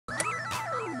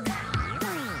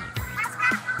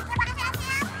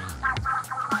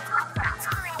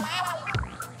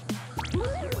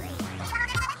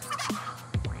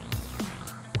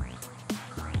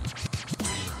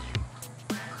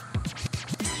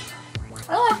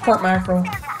port macro.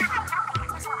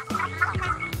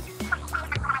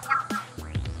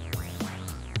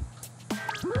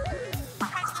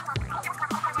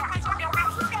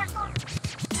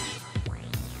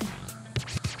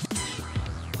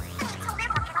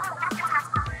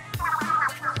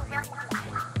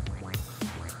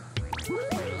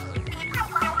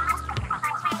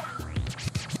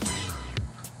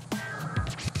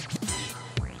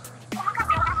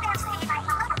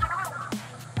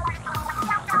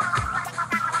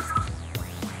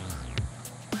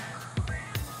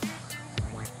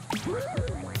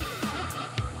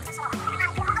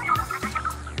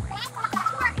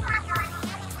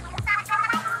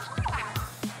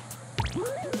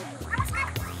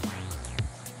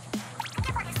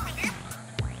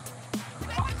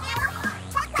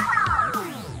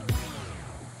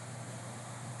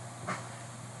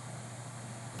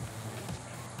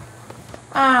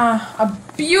 Ah,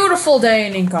 a beautiful day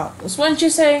in Inkopolis, wouldn't you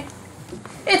say?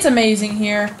 It's amazing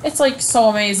here. It's like so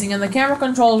amazing, and the camera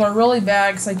controls are really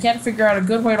bad because I can't figure out a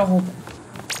good way to hold them.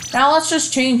 Now let's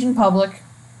just change in public.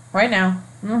 Right now.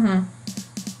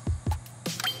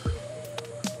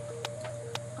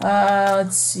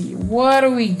 Let's see. What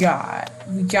do we got?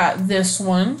 We got this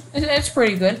one. It's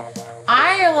pretty good.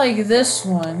 I like this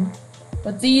one,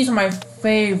 but these are my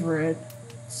favorite.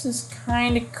 This is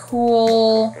kind of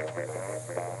cool.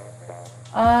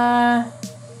 I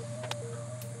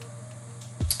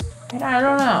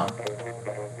don't know.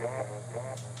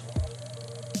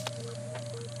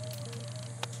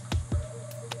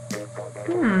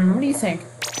 What do you think?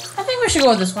 I think we should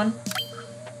go with this one.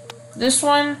 This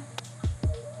one.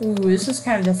 Ooh, this is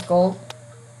kind of difficult.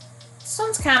 This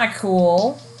one's kind of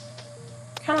cool.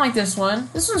 Kind of like this one.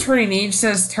 This one's pretty neat. It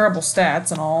says terrible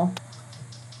stats and all.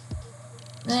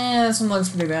 This one looks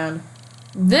pretty bad.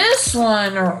 This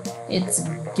one, it's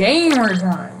gamer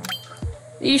time.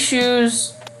 These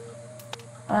shoes,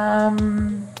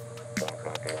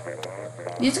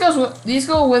 these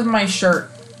go with my shirt.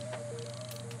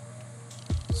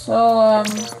 So,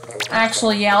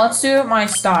 actually, yeah, let's do it my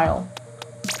style.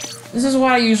 This is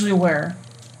what I usually wear.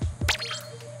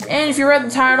 And if you read the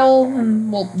title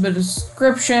and, well, the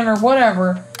description or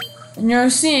whatever, then you're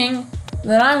seeing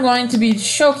that I'm going to be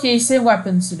showcasing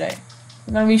weapons today.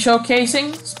 I'm going to be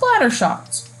showcasing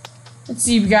Splattershots. Let's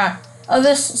see, we got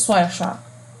this Splattershot.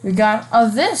 We got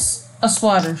this a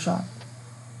Splattershot.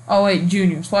 Oh wait,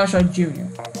 Junior. Splattershot Junior.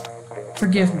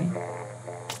 Forgive me.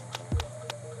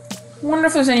 Wonder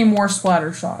if there's any more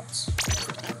Splattershots.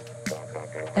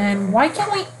 And why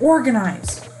can't we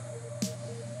organize?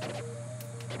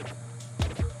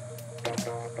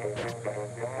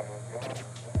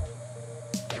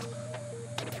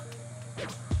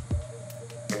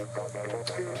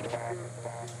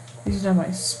 These are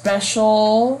my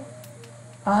special.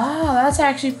 Ah, that's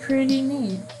actually pretty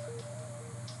neat.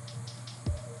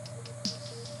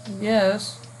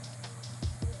 Yes.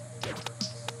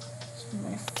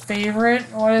 My favorite?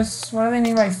 What do they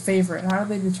mean by favorite? How do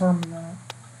they determine that?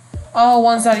 Oh,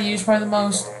 ones that I use probably the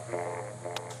most.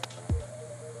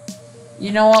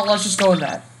 You know what? Let's just go with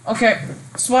that. Okay,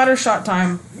 Splattershot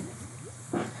time.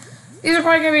 These are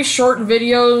probably gonna be short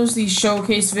videos, these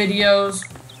showcase videos,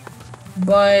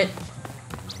 but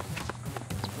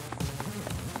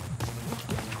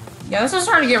yeah, this is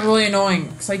starting to get really annoying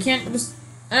because I can't just.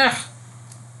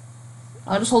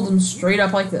 I'll just hold them straight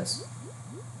up like this.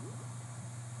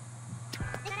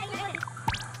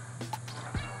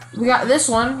 We got this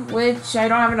one, which I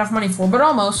don't have enough money for, but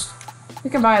almost. We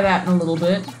can buy that in a little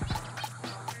bit.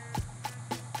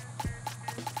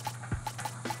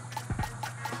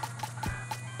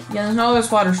 Yeah, there's no other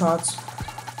Splattershots.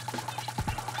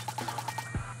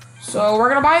 So we're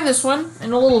gonna buy this one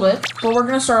in a little bit, but we're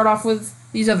gonna start off with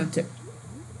these other two.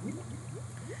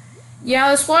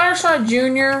 Yeah, the Splattershot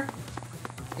Junior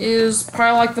is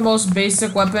probably like the most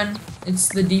basic weapon. It's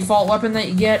the default weapon that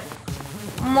you get.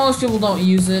 Most people don't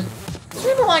use it. Some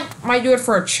people might do it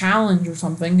for a challenge or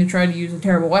something to try to use a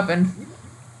terrible weapon.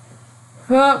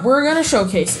 But we're gonna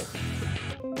showcase it.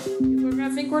 We're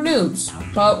gonna think we're noobs,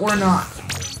 but we're not.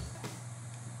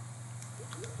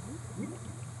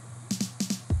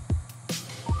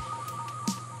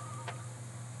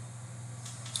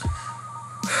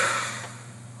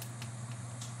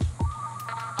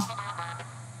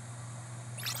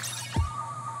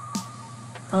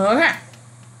 Okay.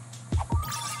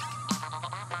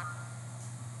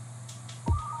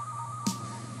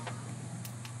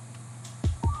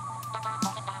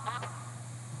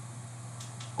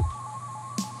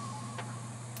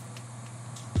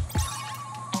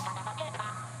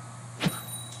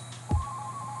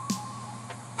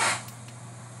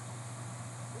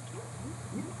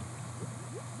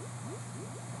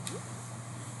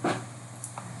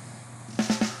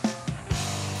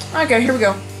 Okay, here we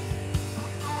go.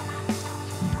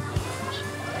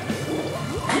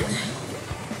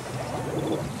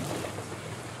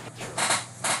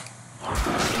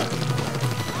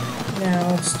 Now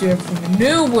let's do everything a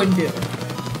noob would do.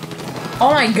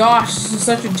 Oh my gosh, this is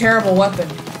such a terrible weapon.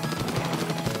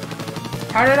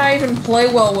 How did I even play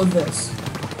well with this?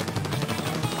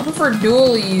 I prefer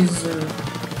dualies or...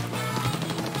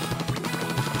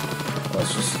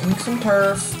 Let's just ink some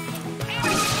turf.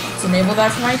 Let's enable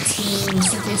that for my team,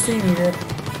 just in case they need it.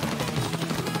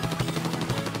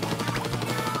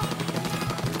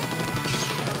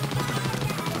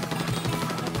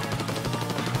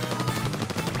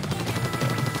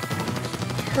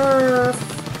 Turf.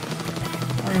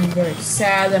 I'm very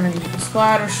sad that I need a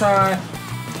Splattershot.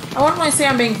 I wouldn't want to say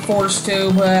I'm being forced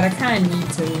to, but I kind of need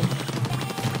to.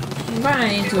 I'm gonna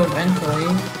need to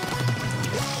eventually.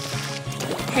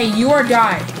 Hey, you are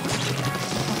die.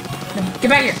 No, get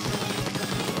back here.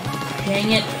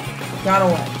 Dang it. Got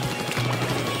away.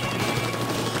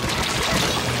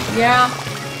 Yeah.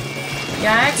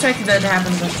 Yeah, I expected that to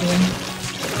happen eventually.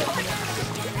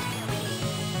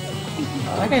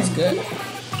 Oh, that guy's good.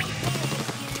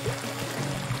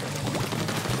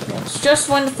 Yeah, it's just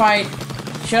one to fight.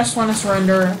 Just want to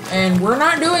surrender, and we're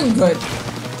not doing good.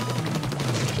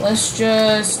 Let's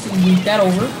just yeet that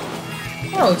over.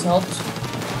 That always helps.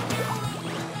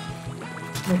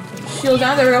 Shield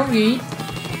down, there we go, yeet.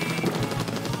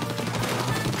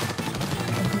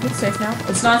 I think it's safe now.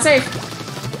 It's not safe.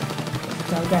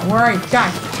 Okay, where are you?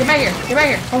 Die! Get back here! Get back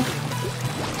here! Oh.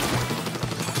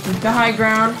 Keep the high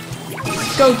ground.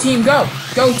 Go team, go!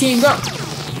 Go team, go!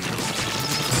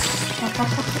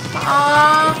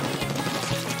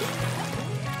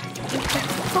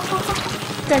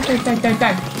 Die, die, die, die,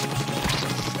 die.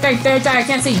 Die, die, die, I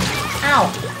can't see. Ow.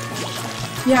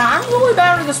 Yeah, I'm really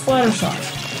bad with the Splattershot.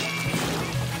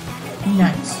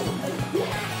 Nice.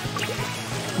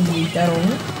 Leave that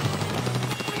over.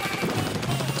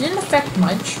 Didn't affect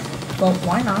much, but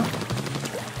why not?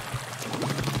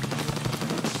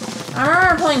 I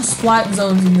remember playing Splat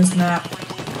zones in this map.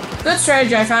 Good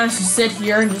strategy I found is to sit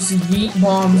here and just yeet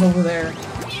bombs over there.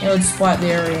 It would splat the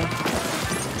area.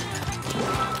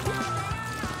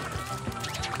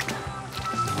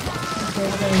 Okay,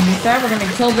 we're gonna use that. We're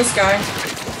gonna kill this guy.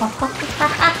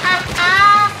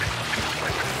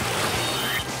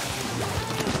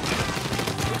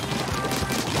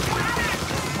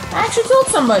 I actually killed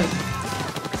somebody.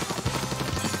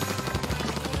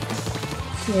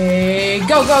 Okay,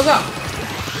 go, go, go.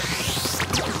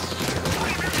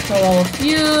 Kill all of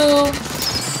you.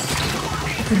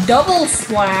 It's a double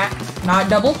splat, not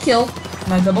double kill.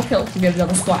 Not double kill, you get a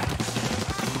double splat.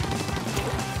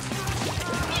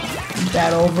 Keep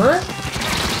that over.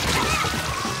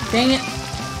 Dang it.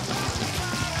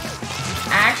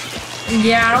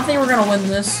 Yeah, I don't think we're gonna win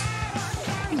this.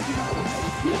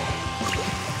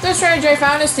 The strategy I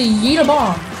found is to yeet a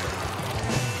bomb.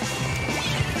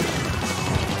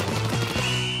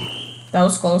 That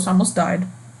was close, I almost died.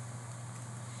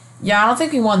 Yeah, I don't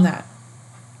think we won that.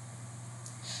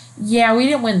 Yeah, we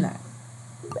didn't win that.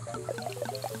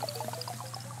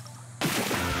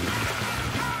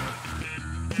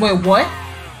 Wait, what?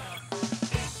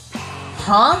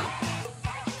 Huh?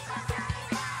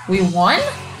 We won?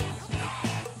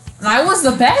 And I was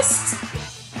the best?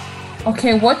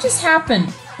 Okay, what just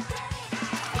happened?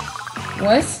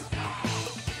 What?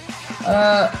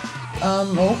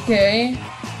 Okay.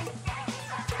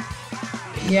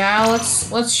 Yeah,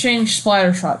 let's change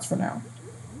Splattershots for now.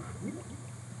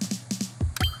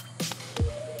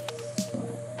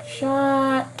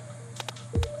 Shot.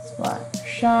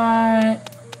 Splattershot.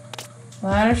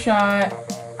 Splattershot.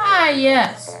 Ah,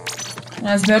 yes.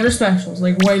 That's better specials,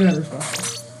 like way better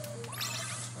specials.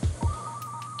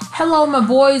 Hello, my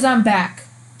boys, I'm back.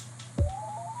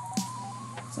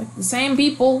 It's like the same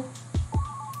people.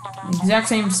 The exact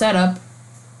same setup.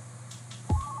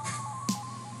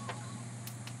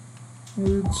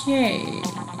 Okay.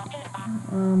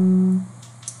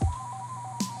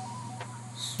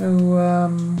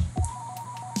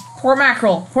 Poor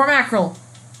mackerel. Poor mackerel.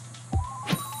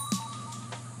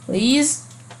 Please?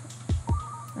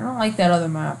 I don't like that other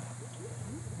map.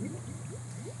 You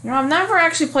know, I've never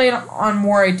actually played on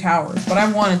Moray Towers, but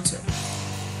I wanted to.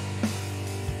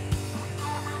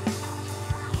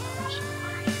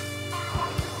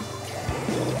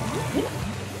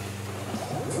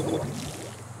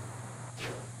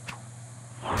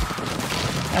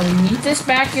 Now we need this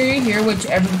back area here, which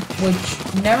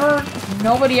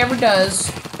nobody ever does.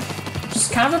 Which is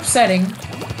kind of upsetting.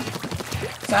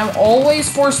 So I'm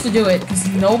always forced to do it because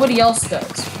nobody else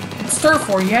does. It's turf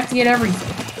war, you have to get everything.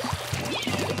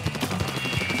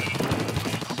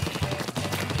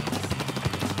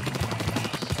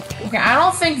 Okay, I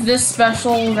don't think this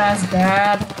special is as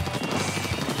bad.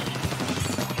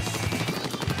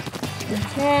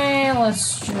 Okay,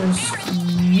 let's just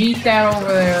yeet that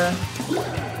over there.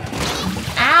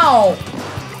 Ow!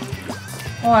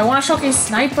 Oh, I want to showcase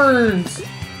snipers.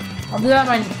 I'll do that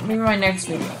maybe my next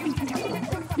video.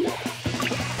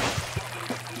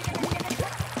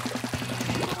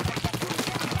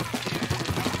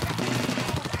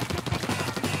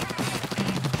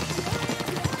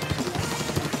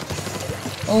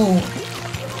 Oh.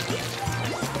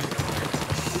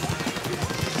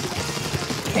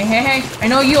 Hey, hey, hey. I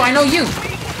know you, I know you.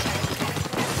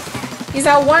 He's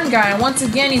that one guy, and once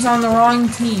again, he's on the wrong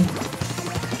team.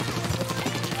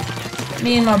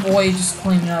 Me and my boy just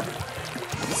cleaning up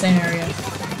the same area.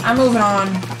 I'm moving on.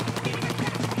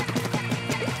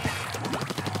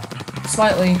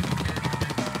 Slightly.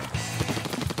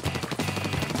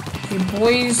 Okay,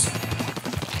 boys.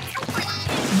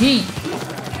 Yeet.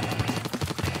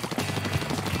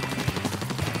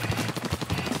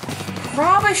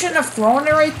 Probably shouldn't have thrown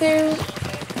it right there.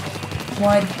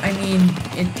 But, I mean,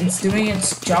 it's doing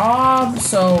its job,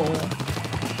 so...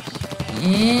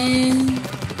 Yeah.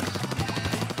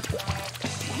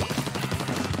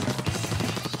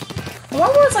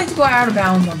 What would it like to go out of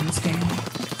bounds on this game?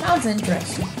 Sounds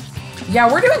interesting.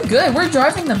 Yeah, we're doing good. We're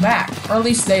driving them back. Or at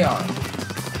least they are.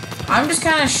 I'm just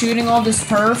kind of shooting all this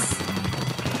turf.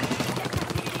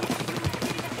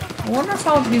 I wonder if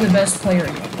I'll be the best player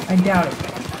again. I doubt it.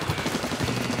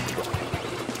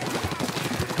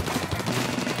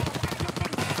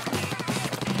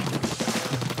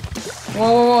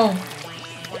 Whoa, whoa, whoa.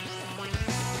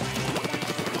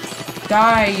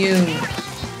 Die, you.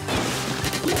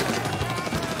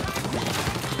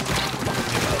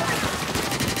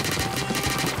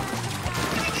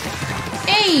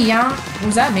 Hey, yeah.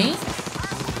 Was that me?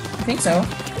 I think so.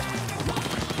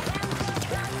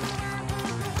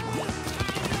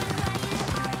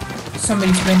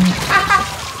 Somebody's been here.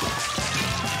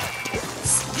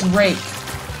 Drake.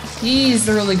 He's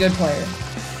the really good player.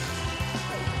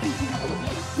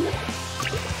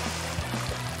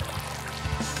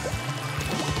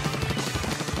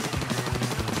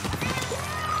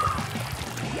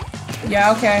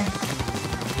 Yeah, okay.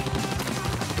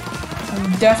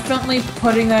 I'm definitely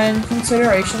putting that in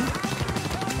consideration.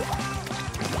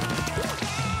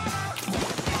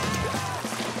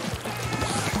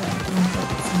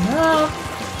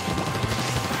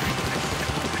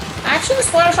 Actually, the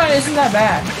Splattershot isn't that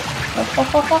bad.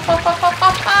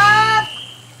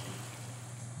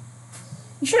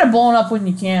 You should have blown up when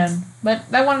you can, but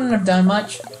that wouldn't have done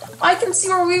much. I can see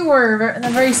where we were in the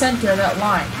very center of that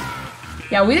line.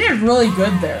 Yeah, we did really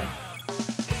good there.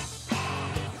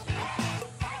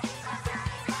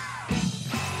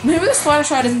 Maybe the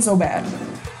Splattershot isn't so bad.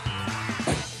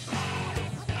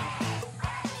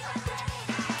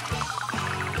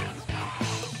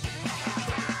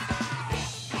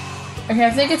 Okay,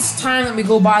 I think it's time that we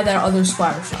go buy that other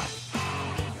Splattershot.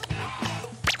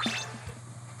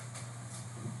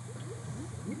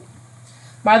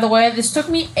 By the way, this took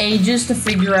me ages to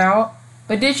figure out,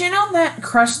 but did you know that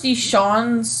Krusty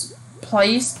Sean's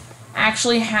place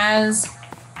actually has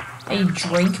a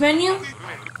drink menu?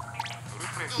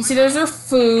 You see, there's their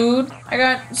food. I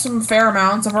got some fair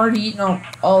amounts. I've already eaten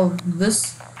all of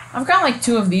this. I've got like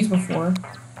 2 of these before.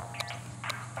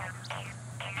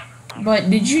 But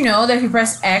did you know that if you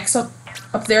press X up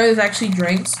there, there's actually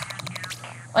drinks?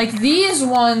 Like these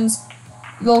ones,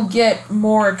 you'll get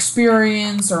more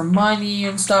experience or money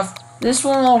and stuff. This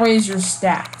one will raise your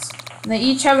stats. And they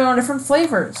each have their own different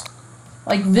flavors.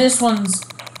 Like this one's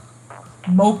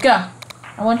mocha.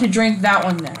 I want to drink that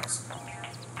one next.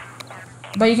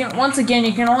 But you can, once again,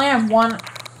 you can only have one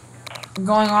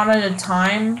going on at a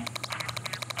time.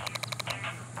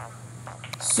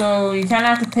 So you kind of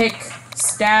have to pick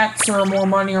stats or more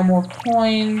money or more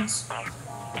coins.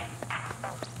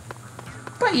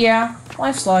 But yeah,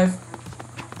 life's life.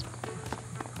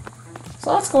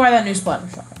 So let's go buy that new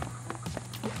Splattershot.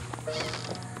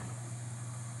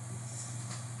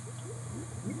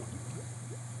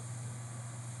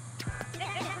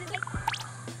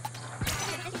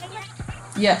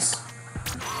 Yes.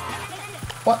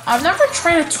 What? I've never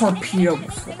tried a torpedo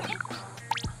before.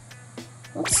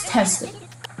 Let's test it.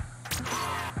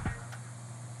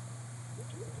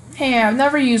 Hey, I've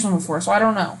never used one before, so I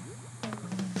don't know.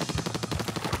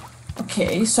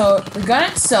 Okay, so the gun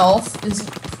itself is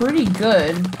pretty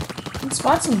good. You can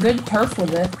spot some good turf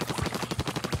with it.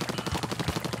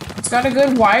 It's got a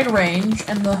good wide range,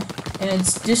 and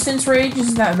its distance range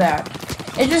isn't that bad.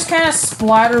 It just kind of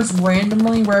splatters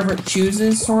randomly wherever it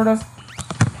chooses, sort of.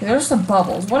 Okay, there's the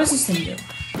bubbles. What does this thing do?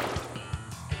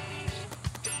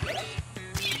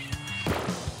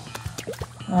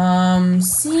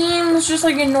 Seems just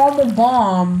like a normal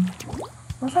bomb.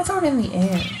 What if I throw it in the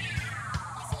air?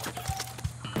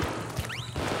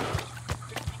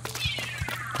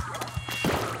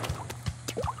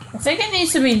 I think it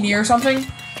needs to be near something.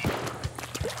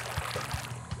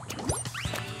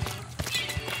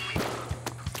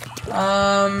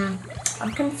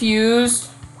 I'm confused.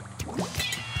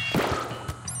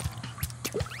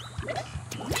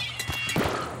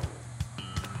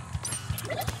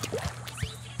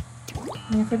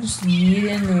 Maybe if I just yeet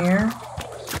it in the air.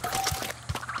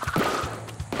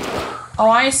 Oh,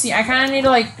 I see. I kind of need to,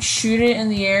 like, shoot it in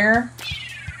the air.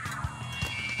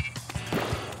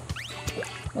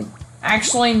 Like,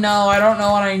 actually, no. I don't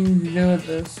know what I need to do with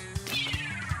this.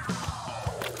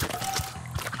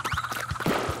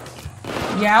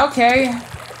 Yeah, okay.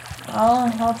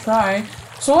 I'll try.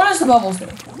 So what does the bubbles do?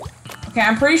 Okay,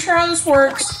 I'm pretty sure how this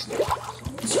works.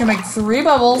 It's gonna make 3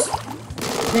 bubbles.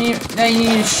 Then you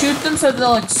need to shoot them so that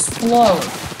they'll explode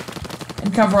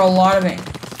and cover a lot of ink.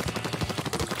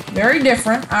 Very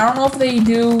different. I don't know if they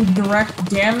do direct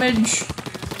damage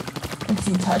if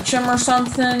you touch them or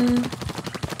something.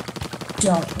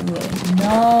 Don't really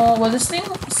know. Well, this thing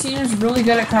seems really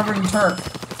good at covering turf.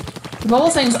 The bubble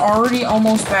thing's already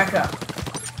almost back up.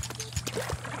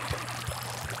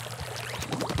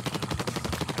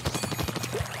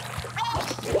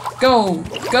 Go!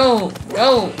 Go!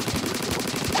 Go!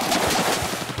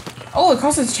 Oh, it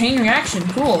causes chain reaction.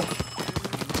 Cool.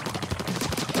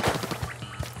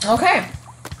 Okay.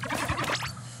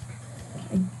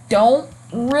 I don't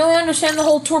really understand the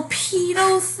whole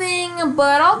torpedo thing,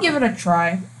 but I'll give it a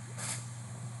try.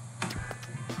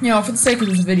 You know, for the sake of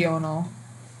this video and all.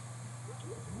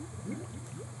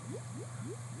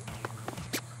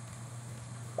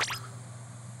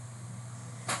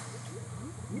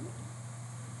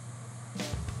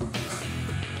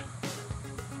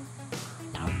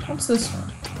 What's this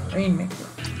one? Rainmaker.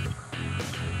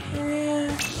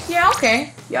 Yeah,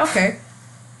 okay. Yeah, okay.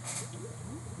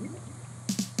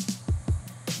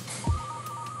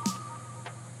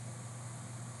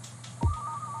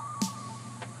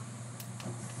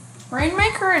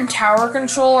 Rainmaker and Tower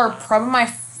Control are probably my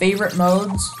favorite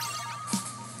modes.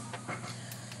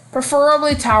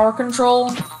 Preferably Tower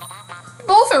Control.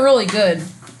 Both are really good.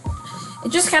 It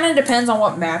just kind of depends on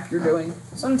what map you're doing.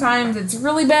 Sometimes it's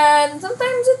really bad, and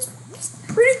sometimes it's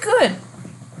pretty good.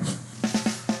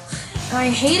 And I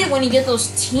hate it when you get those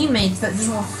teammates that just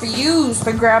refuse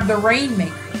to grab the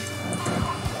Rainmaker.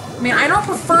 I mean, I don't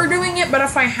prefer doing it, but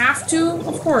if I have to,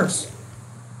 of course.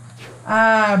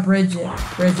 Bridget.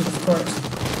 Bridget, of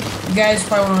course. You guys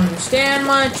probably won't understand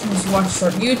much unless you watch a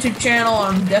certain YouTube channel.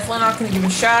 I'm definitely not going to give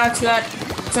a shout out to that,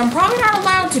 because I'm probably not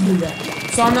allowed to do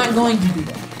that. So I'm not going to do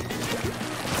that.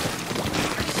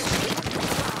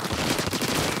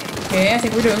 Okay, I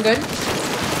think we're doing good.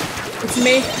 It's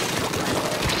me.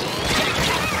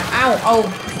 Ow, oh,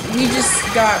 we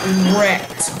just got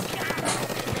wrecked.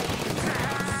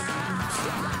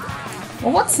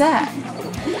 Well, what's that?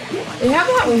 They have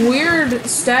that weird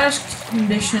status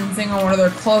condition thing on one of their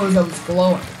clothes that was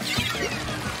glowing.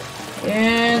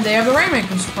 And they have the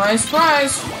Rainmaker. Surprise,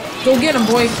 surprise. Go get him,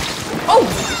 boy. Oh,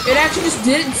 it actually just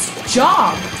did its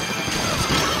job.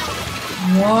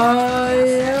 What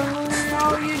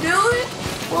are you doing?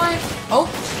 What? Oh,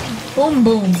 boom,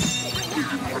 boom.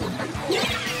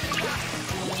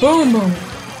 Boom, boom.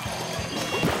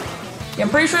 Yeah, I'm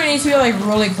pretty sure it needs to be, like,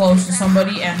 really close to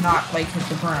somebody and not, like, hit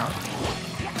the ground.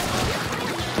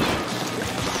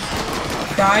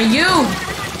 Die you!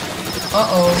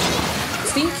 Uh-oh.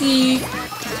 Stinky!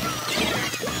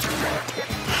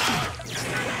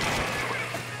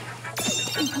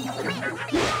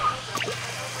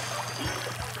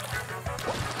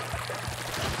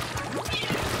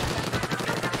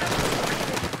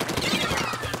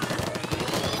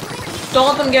 Don't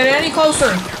let them get any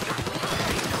closer.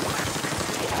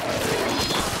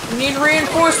 We need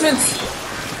reinforcements.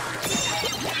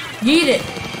 Yeet it.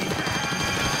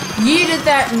 Yeet it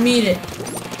that and meet it.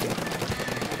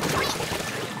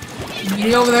 Yeet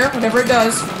it over there, whatever it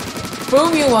does.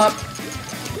 Boom you up.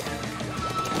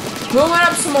 Boom it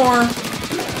up some more.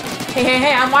 Hey, hey,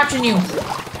 hey, I'm watching you.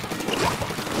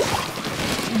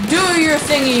 Do your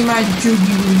thingy, my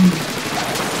joogie.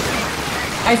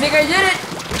 I think I did it.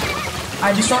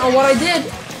 I just don't know what I did.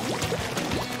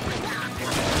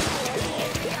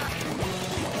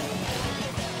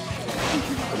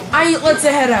 Let's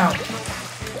head out.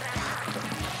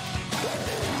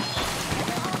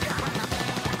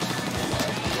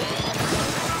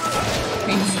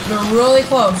 They're really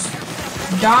close.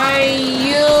 Die,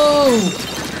 you!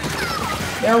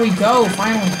 There we go,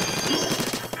 finally.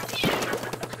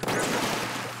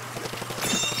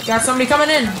 Got somebody coming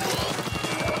in.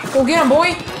 Go get him,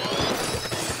 boy!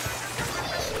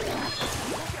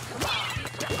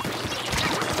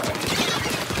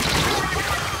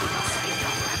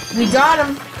 We got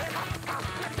him.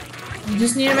 You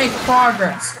just need to make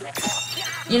progress.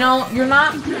 You know,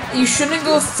 you shouldn't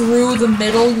go through the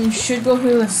middle, you should go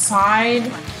through the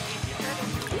side.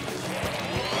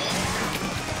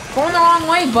 Going the wrong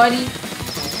way, buddy.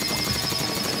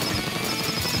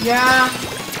 Yeah.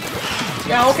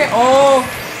 Yeah, okay. Oh.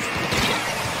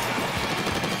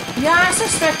 Yeah, I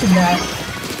suspected that.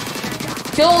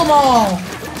 Kill them all.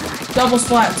 Double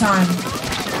splat time.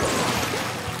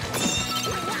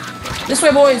 This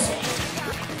way, boys.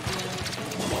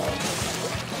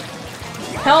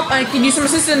 Help, I can use some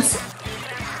assistance.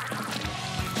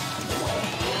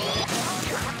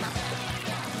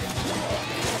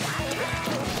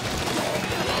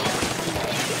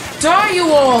 Die, you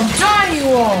all! Die, you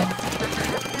all!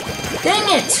 Dang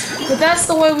it! But that's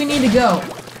the way we need to go.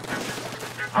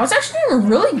 I was actually doing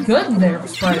really good there,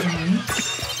 surprisingly.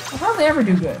 How do they ever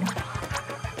do good?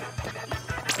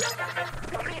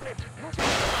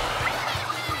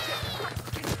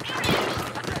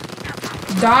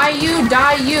 Die, you!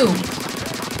 Die, you!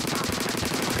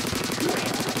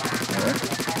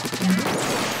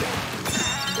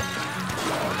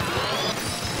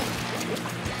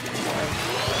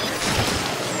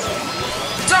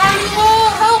 Die, you all!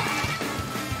 Help!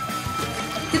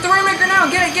 Get the Rainmaker now!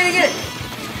 Get it, get it, get it!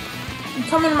 I'm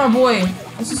coming, my boy.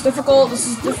 This is difficult. This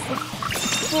is difficult.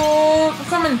 Oh, I'm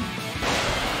coming.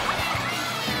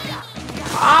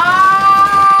 Ah!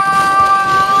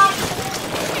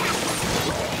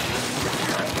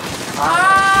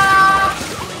 Ah!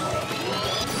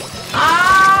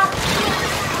 Ah!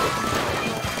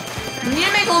 We need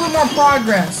to make a little bit more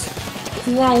progress if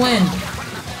we want to win.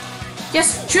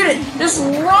 Yes, shoot it! Just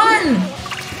run!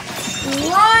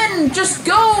 Run! Just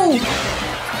go!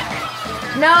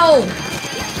 No!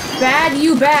 Bad,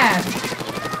 you bad.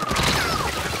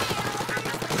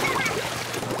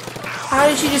 How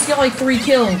did she just get like 3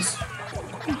 kills?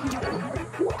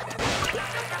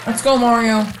 Let's go,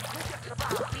 Mario.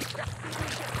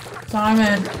 Time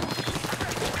in.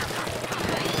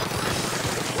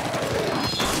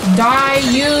 Die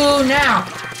you now!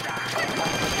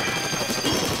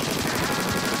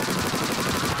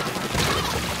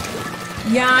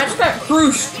 Yeah, I just got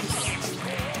crushed.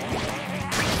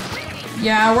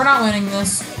 Yeah, we're not winning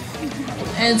this.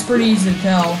 And it's pretty easy to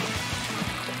tell.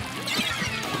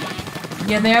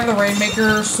 Yeah, they have the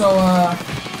Rainmaker, so,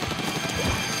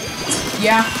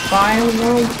 yeah, bye,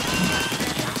 world.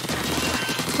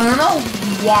 I don't know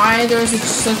why there's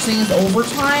such thing as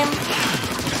overtime.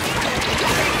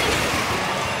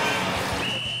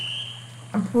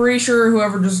 I'm pretty sure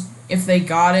whoever just, if they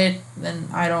got it, then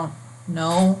I don't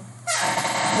know.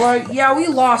 But, yeah, we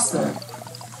lost it.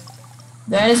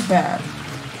 That is bad.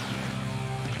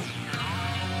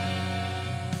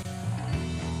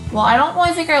 Well, I don't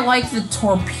really think I like the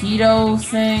torpedo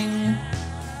thing.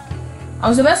 I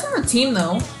was the best on the team,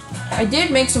 though. I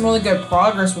did make some really good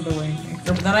progress with the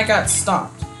Rainmaker, but then I got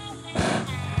stopped.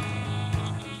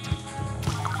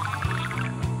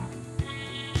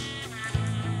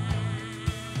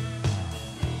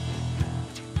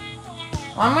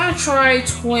 I'm gonna try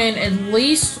to win at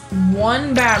least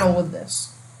one battle with this.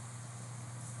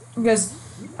 Because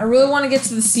I really want to get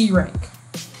to the C rank.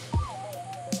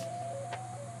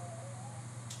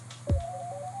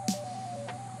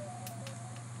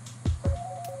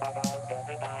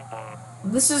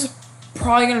 This is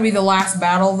probably going to be the last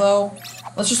battle, though.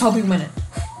 Let's just hope we win it.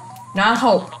 Not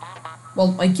hope.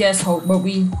 Well, I guess hope, but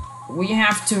we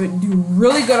have to do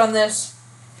really good on this.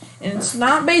 And it's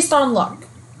not based on luck.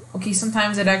 Okay,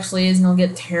 sometimes it actually is, and you'll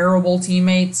get terrible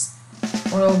teammates.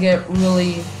 Or you'll get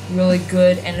really, really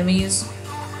good enemies.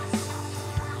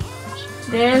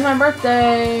 Today is my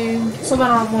birthday. So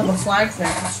about on one of the flag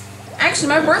things. Actually,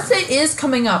 my birthday is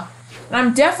coming up. And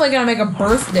I'm definitely going to make a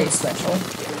birthday special.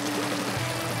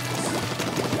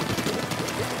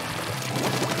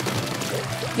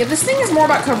 Yeah, this thing is more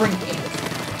about covering ink.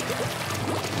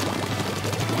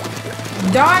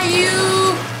 Die,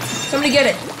 you! Somebody get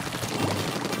it.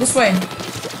 This way.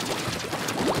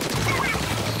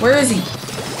 Where is he?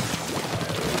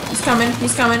 He's coming.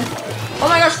 He's coming. Oh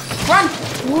my gosh! Run!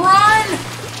 Run!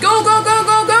 Go, go, go,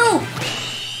 go, go!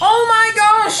 Oh my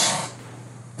gosh!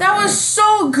 That was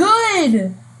so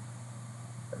good!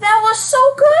 That was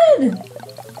so good!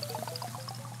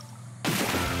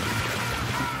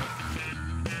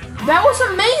 That was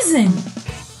amazing!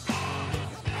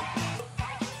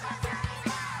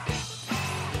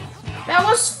 That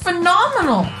was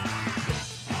phenomenal!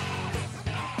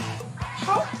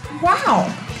 Wow!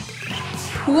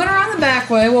 We went around the back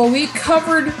way, well, we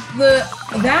covered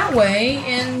that way,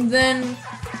 and then,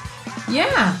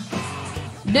 yeah.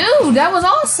 Dude, that was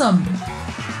awesome!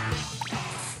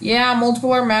 Yeah,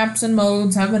 multiplayer maps and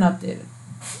modes have been updated.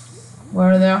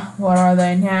 What are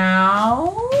they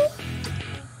now?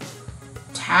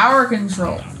 Tower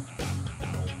control.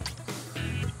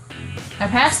 I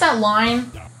passed that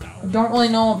line. I don't really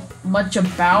know much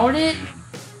about it.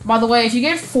 By the way, if you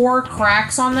get 4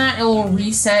 cracks on that, it will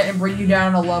reset and bring you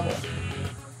down a level.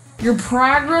 Your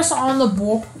progress on the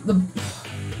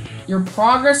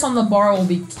bar will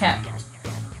be kept.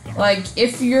 Like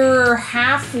if you're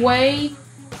halfway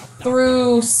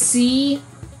through C,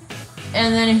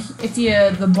 and then if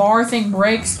the bar thing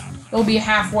breaks, it'll be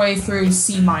halfway through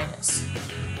C-.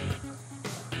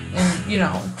 And you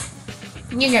know,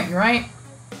 you get me, right?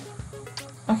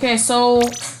 Okay, so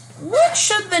what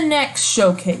should the next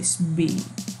showcase be?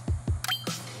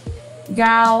 We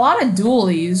got a lot of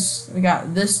dualies. We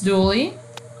got this dualie.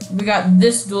 We got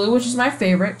this dualie, which is my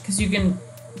favorite, because you can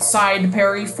side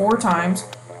parry 4 times.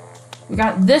 We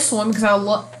got this one, because I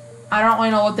don't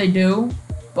really know what they do,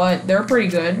 but they're pretty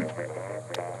good.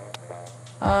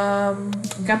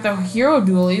 We got the hero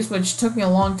dualies, which took me a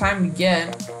long time to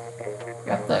get. We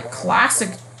got the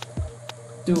classic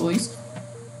dualies.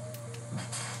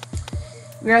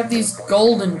 We got these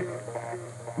golden,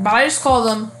 but I just call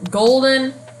them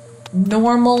golden,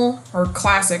 normal, or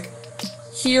classic,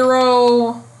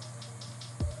 hero,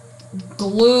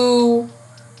 glue,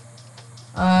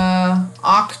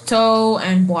 octo,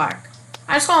 and black.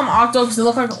 I just call them octo because they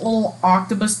look like little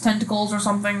octopus tentacles or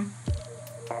something.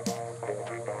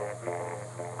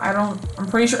 I'm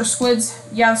pretty sure squids,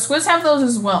 yeah, squids have those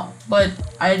as well, but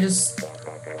I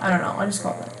don't know,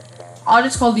 I'll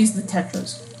just call these the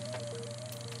tetras.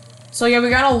 So yeah, we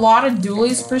got a lot of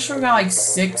dualies. Pretty sure we got like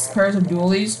 6 pairs of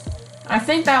dualies. I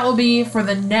think that will be for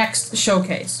the next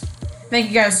showcase. Thank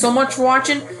you guys so much for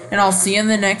watching, and I'll see you in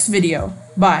the next video.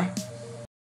 Bye.